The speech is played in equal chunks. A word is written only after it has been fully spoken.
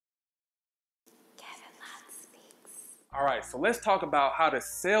All right, so let's talk about how to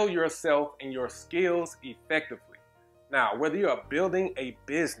sell yourself and your skills effectively. Now, whether you are building a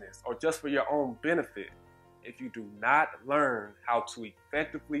business or just for your own benefit, if you do not learn how to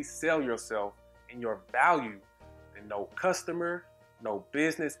effectively sell yourself and your value, then no customer, no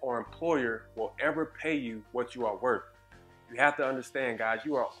business or employer will ever pay you what you are worth. You have to understand, guys,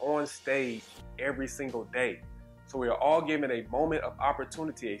 you are on stage every single day. So we are all given a moment of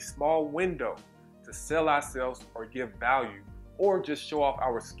opportunity, a small window to sell ourselves or give value or just show off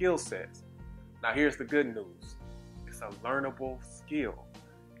our skill sets. Now here's the good news. It's a learnable skill.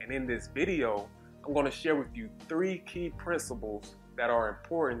 And in this video, I'm going to share with you 3 key principles that are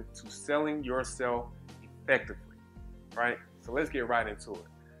important to selling yourself effectively, right? So let's get right into it.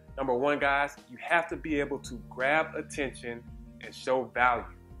 Number 1, guys, you have to be able to grab attention and show value.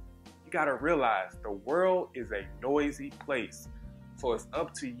 You got to realize the world is a noisy place. So it's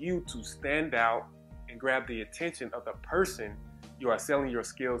up to you to stand out and grab the attention of the person you are selling your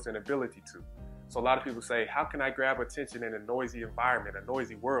skills and ability to. So a lot of people say, how can I grab attention in a noisy environment, a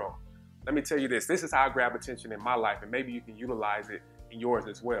noisy world? Let me tell you this is how I grab attention in my life, and maybe you can utilize it in yours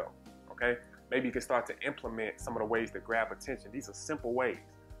as well, okay? Maybe you can start to implement some of the ways to grab attention. These are simple ways.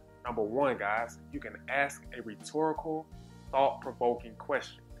 Number 1, guys, you can ask a rhetorical, thought-provoking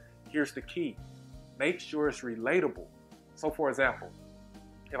question. Here's the key. Make sure it's relatable. So for example,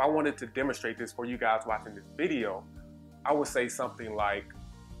 if I wanted to demonstrate this for you guys watching this video, I would say something like,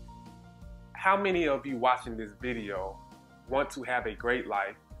 how many of you watching this video want to have a great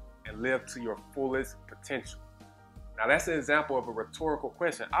life and live to your fullest potential? Now that's an example of a rhetorical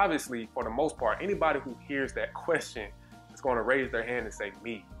question. Obviously, for the most part, anybody who hears that question is going to raise their hand and say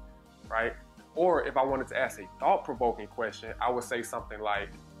me, right? Or if I wanted to ask a thought-provoking question, I would say something like,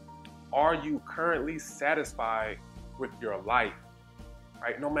 are you currently satisfied with your life?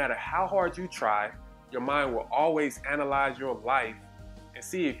 Right? No matter how hard you try, your mind will always analyze your life and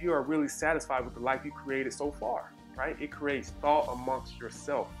see if you are really satisfied with the life you created so far, right? It creates thought amongst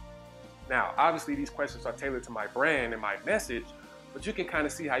yourself. Now, obviously these questions are tailored to my brand and my message, but you can kind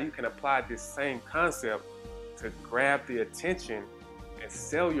of see how you can apply this same concept to grab the attention and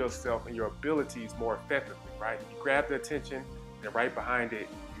sell yourself and your abilities more effectively, right? You grab the attention and right behind it,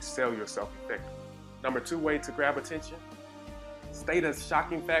 you sell yourself effectively. Number 2 way to grab attention, state a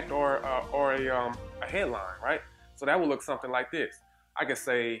shocking fact or a headline, right? So that will look something like this. I could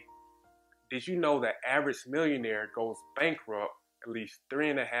say, did you know that average millionaire goes bankrupt at least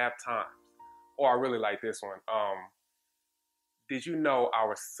 3.5 times? Or I really like this one. Did you know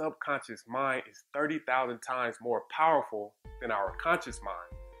our subconscious mind is 30,000 times more powerful than our conscious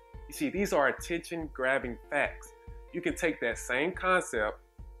mind? You see, these are attention-grabbing facts. You can take that same concept,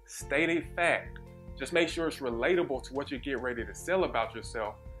 state a fact, just make sure it's relatable to what you get ready to sell about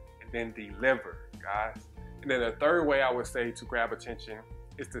yourself, and then deliver, guys. And then the 3rd way I would say to grab attention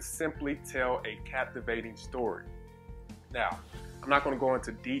is to simply tell a captivating story. Now, I'm not going to go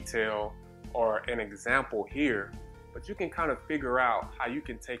into detail or an example here, but you can kind of figure out how you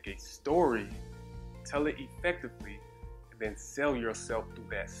can take a story, tell it effectively, and then sell yourself through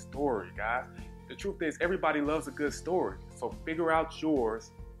that story, guys. The truth is, everybody loves a good story, so figure out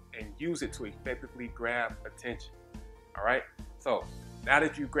yours and use it to effectively grab attention. All right, so now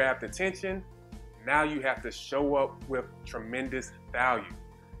that you grabbed attention, now you have to show up with tremendous value.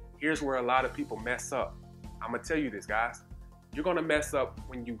 Here's where a lot of people mess up. I'm gonna tell you this, guys. You're gonna mess up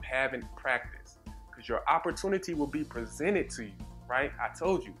when you haven't practiced, because your opportunity will be presented to you, right? I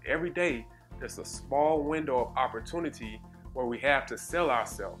told you, every day there's a small window of opportunity where we have to sell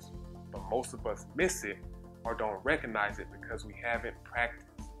ourselves, but most of us miss it or don't recognize it because we haven't practiced.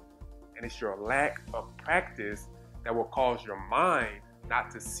 And it's your lack of practice that will cause your mind not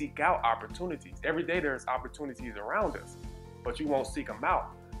to seek out opportunities. Every day there's opportunities around us, but you won't seek them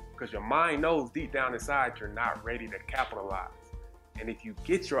out because your mind knows deep down inside you're not ready to capitalize. And if you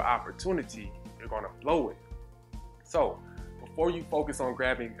get your opportunity, you're gonna blow it. So before you focus on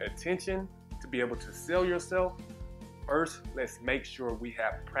grabbing attention to be able to sell yourself, first let's make sure we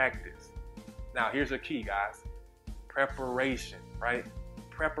have practice. Now here's the key, guys. Preparation, right?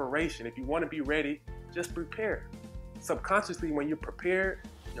 Preparation. If you want to be ready, just prepare. Subconsciously, when you're prepared,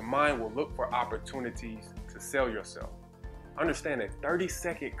 your mind will look for opportunities to sell yourself. Understand that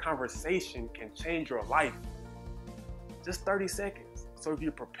 30-second conversation can change your life. Just 30 seconds. So if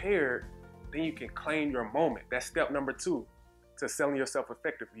you're prepared, then you can claim your moment. That's step number 2 to selling yourself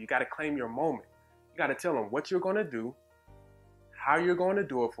effectively. You got to claim your moment. You got to tell them what you're going to do, how you're going to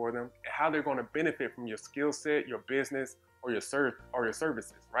do it for them, and how they're going to benefit from your skill set, your business, or your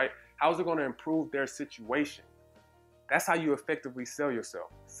services, right? How's it going to improve their situation? That's how you effectively sell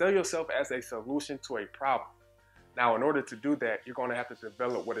yourself. Sell yourself as a solution to a problem. Now, in order to do that, you're going to have to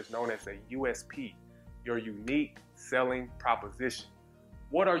develop what is known as a USP, your unique selling proposition.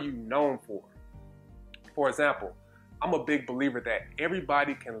 What are you known for? For example, I'm a big believer that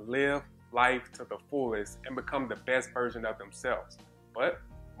everybody can live life to the fullest and become the best version of themselves, but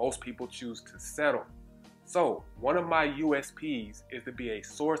most people choose to settle. So one of my USPs is to be a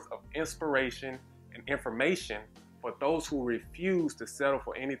source of inspiration and information for those who refuse to settle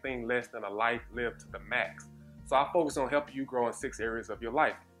for anything less than a life lived to the max. So I focus on helping you grow in 6 areas of your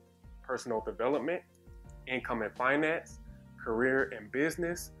life: personal development, income and finance, career and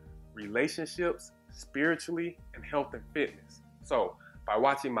business, relationships, spiritually, and health and fitness. So by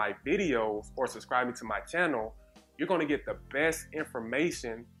watching my videos or subscribing to my channel, you're going to get the best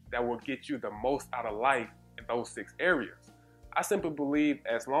information that will get you the most out of life in those 6 areas. I simply believe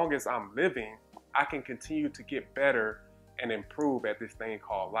as long as I'm living, I can continue to get better and improve at this thing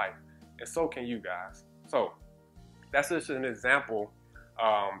called life. And so can you guys. So that's just an example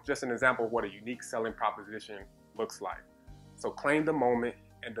of what a unique selling proposition looks like. So claim the moment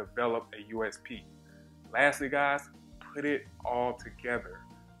and develop a USP. Lastly, guys, put it all together.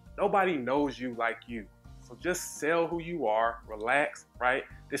 Nobody knows you like you. So just sell who you are, relax, right?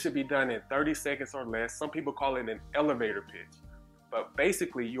 This should be done in 30 seconds or less. Some people call it an elevator pitch. But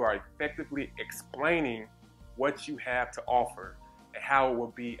basically, you are effectively explaining what you have to offer and how it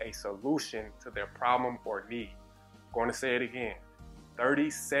will be a solution to their problem or need. I'm going to say it again. 30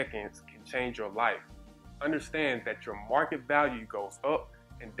 seconds can change your life. Understand that your market value goes up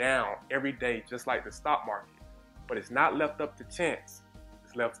and down every day, just like the stock market. But it's not left up to chance.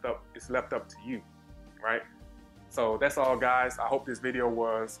 It's left up to you, right? So that's all, guys. I hope this video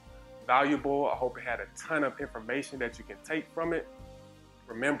was valuable. I hope it had a ton of information that you can take from it.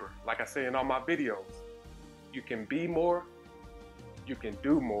 Remember, like I say in all my videos, you can be more, you can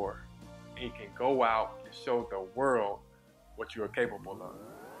do more, and you can go out and show the world what you are capable of.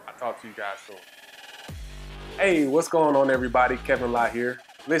 I'll talk to you guys soon. Hey, what's going on, everybody? Kevin Lott here.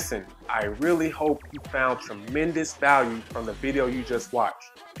 Listen, I really hope you found tremendous value from the video you just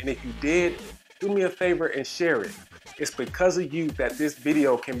watched. And if you did, do me a favor and share it. It's because of you that this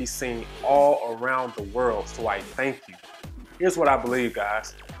video can be seen all around the world, so I thank you. Here's what I believe,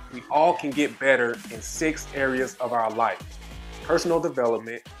 guys. We all can get better in 6 areas of our life: personal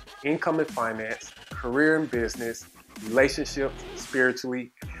development, income and finance, career and business, relationships,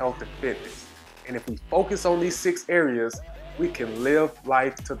 spiritually, and health and fitness. And if we focus on these 6 areas, we can live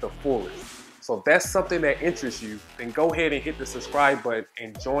life to the fullest. So if that's something that interests you, then go ahead and hit the subscribe button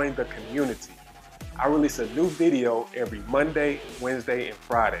and join the community. I release a new video every Monday, Wednesday, and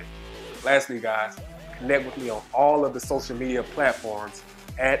Friday. Lastly, guys, connect with me on all of the social media platforms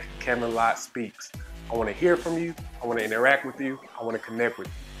at Kevin Lott Speaks. I want to hear from you. I want to interact with you. I want to connect with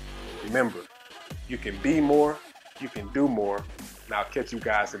you. Remember, you can be more, you can do more, and I'll catch you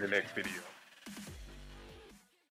guys in the next video.